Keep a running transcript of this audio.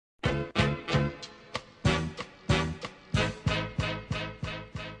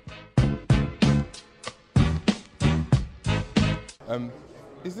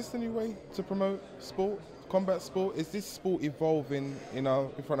Is this the new way to promote sport, combat sport? Is this sport evolving in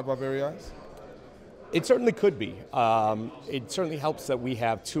front of our very eyes? It certainly could be. It certainly helps that we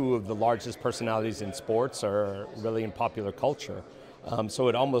have two of the largest personalities in sports or really in popular culture. So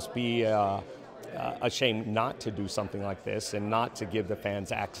it'd almost be a shame not to do something like this and not to give the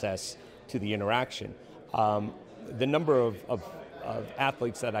fans access to the interaction. The number of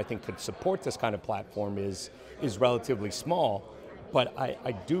athletes that I think could support this kind of platform is relatively small, but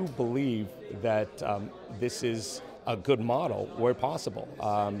I do believe that this is a good model where possible.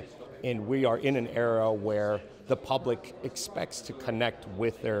 And we are in an era where the public expects to connect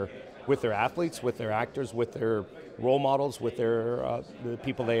with their athletes, with their actors, with their role models, with the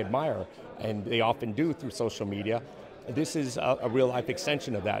people they admire, and they often do through social media. This is a real-life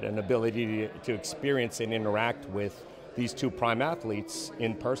extension of that, an ability to experience and interact with these two prime athletes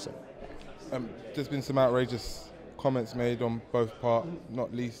in person. There's been some outrageous comments made on both parts,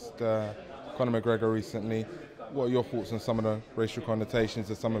 not least Conor McGregor recently. What are your thoughts on some of the racial connotations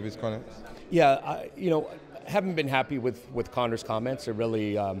of some of his comments? Yeah, I haven't been happy with Conor's comments. They're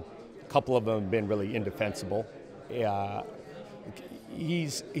really, a couple of them have been really indefensible.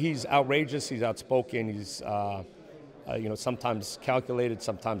 He's outrageous. He's outspoken. He's sometimes calculated,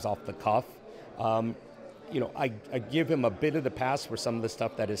 sometimes off the cuff. I give him a bit of the pass for some of the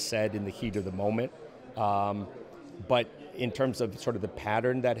stuff that is said in the heat of the moment. But in terms of sort of the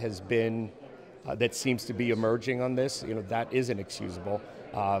pattern that has been that seems to be emerging on this, that is inexcusable.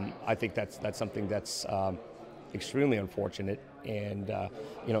 I think that's something that's extremely unfortunate. And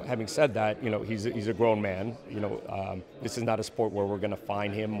having said that, he's a grown man. This is not a sport where we're going to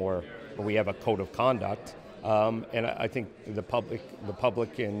fine him or we have a code of conduct. And I think the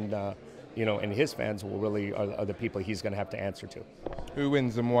public, and and his fans will really are the people he's going to have to answer to. Who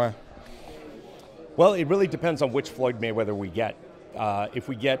wins and why? Well, it really depends on which Floyd Mayweather we get. If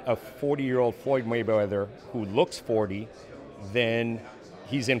we get a 40-year-old Floyd Mayweather who looks 40, then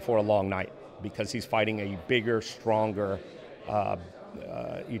he's in for a long night because he's fighting a bigger, stronger,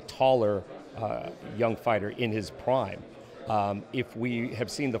 taller young fighter in his prime. If we have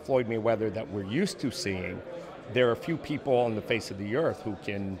seen the Floyd Mayweather that we're used to seeing, there are a few people on the face of the earth who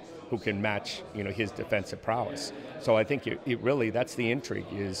can match his defensive prowess. So I think it really, that's the intrigue,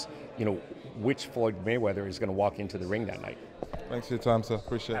 is which Floyd Mayweather is going to walk into the ring that night. Thanks for your time, sir.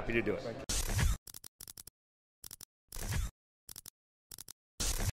 Appreciate it. Happy to do it.